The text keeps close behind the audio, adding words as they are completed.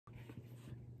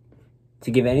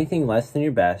To give anything less than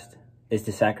your best is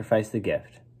to sacrifice the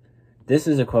gift. This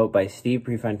is a quote by Steve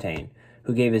Prefontaine,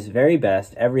 who gave his very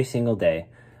best every single day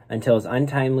until his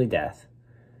untimely death.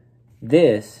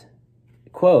 This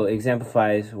quote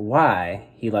exemplifies why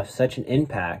he left such an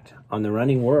impact on the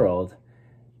running world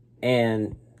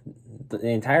and the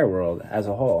entire world as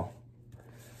a whole.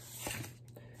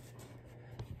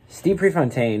 Steve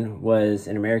Prefontaine was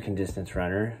an American distance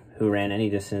runner who ran any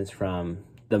distance from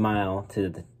the mile to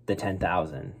the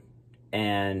 10,000.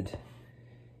 And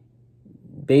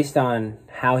based on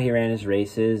how he ran his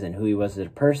races and who he was as a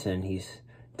person, he's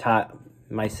taught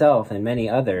myself and many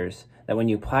others that when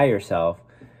you apply yourself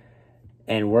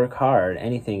and work hard,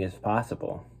 anything is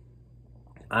possible.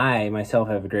 I myself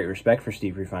have a great respect for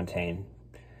Steve Prefontaine,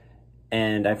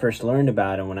 and I first learned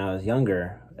about him when I was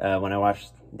younger, when I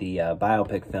watched the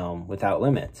biopic film Without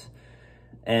Limits,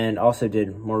 and also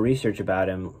did more research about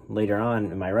him later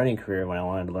on in my running career when I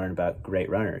wanted to learn about great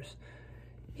runners.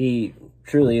 He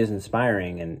truly is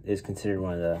inspiring and is considered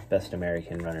one of the best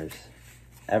American runners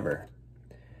ever.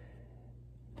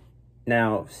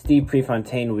 Now, Steve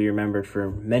Prefontaine will be remembered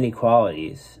for many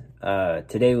qualities.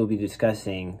 Today we'll be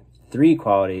discussing 3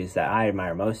 qualities that I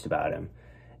admire most about him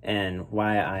and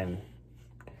why I'm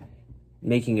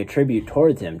making a tribute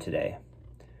towards him today.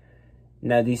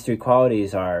 Now, these 3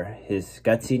 qualities are his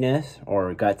gutsiness,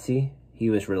 or gutsy. He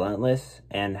was relentless,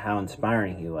 and how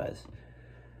inspiring he was.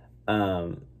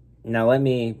 Now, let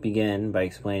me begin by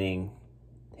explaining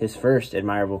his first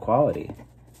admirable quality.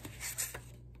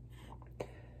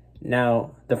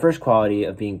 Now, the first quality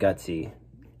of being gutsy,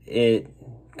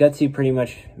 gutsy pretty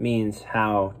much means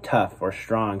how tough or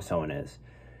strong someone is.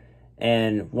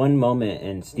 And one moment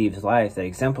in Steve's life that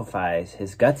exemplifies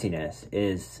his gutsiness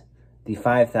is the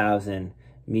 5,000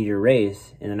 meter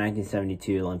race in the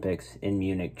 1972 Olympics in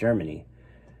Munich, Germany,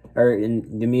 or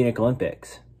in the Munich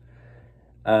Olympics.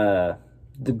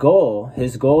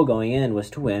 His goal going in was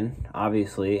to win,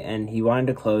 obviously, and he wanted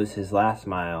to close his last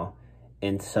mile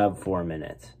in sub 4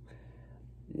 minutes.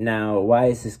 Now, why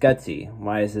is this gutsy?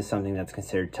 Why is this something that's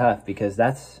considered tough? Because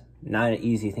that's not an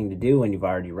easy thing to do when you've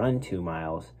already run 2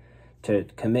 miles, to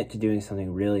commit to doing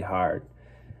something really hard.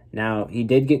 Now, he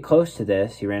did get close to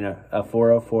this. He ran a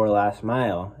 4:04 last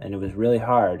mile, and it was really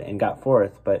hard and got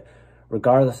 4th, but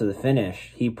regardless of the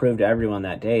finish, he proved to everyone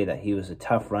that day that he was a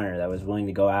tough runner that was willing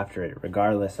to go after it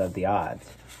regardless of the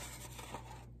odds.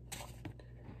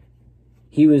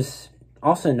 He was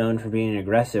also known for being an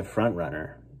aggressive front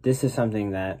runner. This is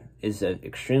something that is an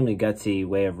extremely gutsy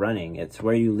way of running. It's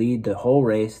where you lead the whole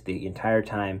race the entire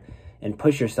time and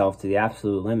push yourself to the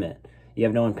absolute limit. You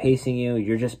have no one pacing you,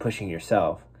 you're just pushing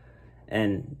yourself.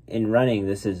 And in running,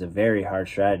 this is a very hard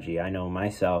strategy. I know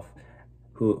myself,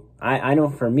 I know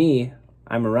for me,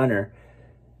 I'm a runner,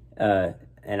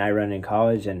 and I run in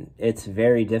college, and it's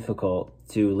very difficult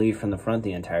to lead from the front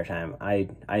the entire time.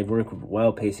 I work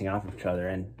well pacing off of each other,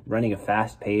 and running a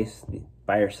fast pace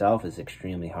by yourself is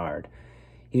extremely hard.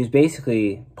 He was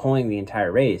basically pulling the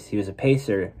entire race. He was a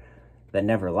pacer that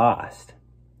never lost.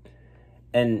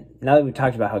 And now that we've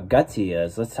talked about how gutsy he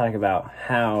is, let's talk about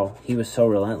how he was so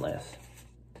relentless.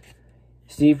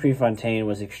 Steve Prefontaine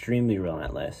was extremely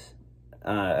relentless.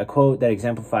 A quote that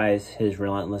exemplifies his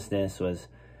relentlessness was,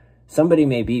 "Somebody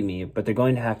may beat me, but they're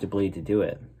going to have to bleed to do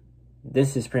it."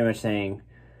 This is pretty much saying,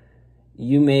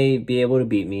 you may be able to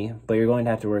beat me, but you're going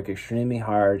to have to work extremely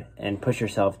hard and push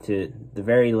yourself to the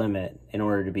very limit in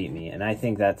order to beat me. And I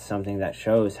think that's something that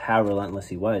shows how relentless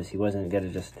he was. He wasn't going to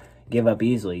just give up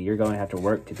easily. You're going to have to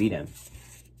work to beat him.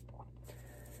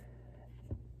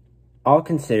 All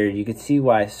considered, you could see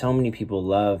why so many people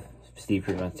love Steve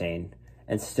Prefontaine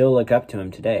and still look up to him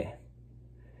today.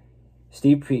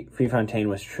 Steve Prefontaine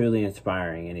was truly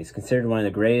inspiring, and he's considered one of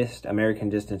the greatest American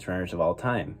distance runners of all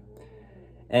time.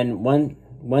 And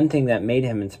one thing that made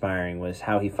him inspiring was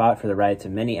how he fought for the rights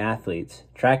of many athletes,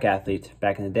 track athletes,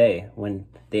 back in the day when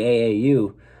the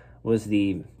AAU was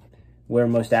where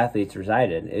most athletes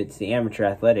resided. It's the Amateur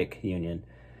Athletic Union.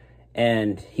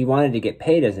 And he wanted to get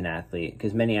paid as an athlete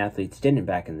because many athletes didn't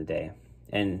back in the day.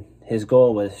 And his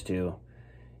goal was to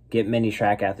get many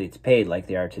track athletes paid like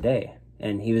they are today.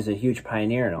 And he was a huge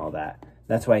pioneer in all that.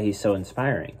 That's why he's so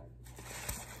inspiring.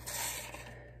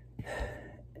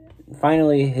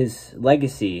 Finally, his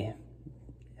legacy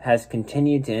has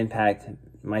continued to impact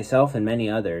myself and many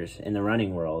others in the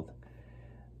running world.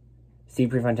 Steve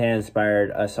Prefontaine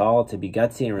inspired us all to be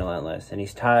gutsy and relentless, and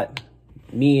he's taught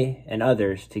me and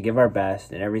others to give our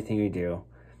best in everything we do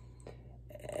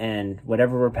and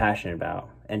whatever we're passionate about,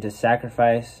 and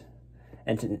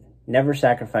to never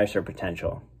sacrifice our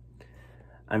potential.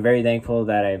 I'm very thankful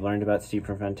that I learned about Steve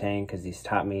Prefontaine because he's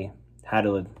taught me how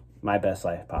to my best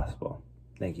life possible.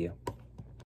 Thank you.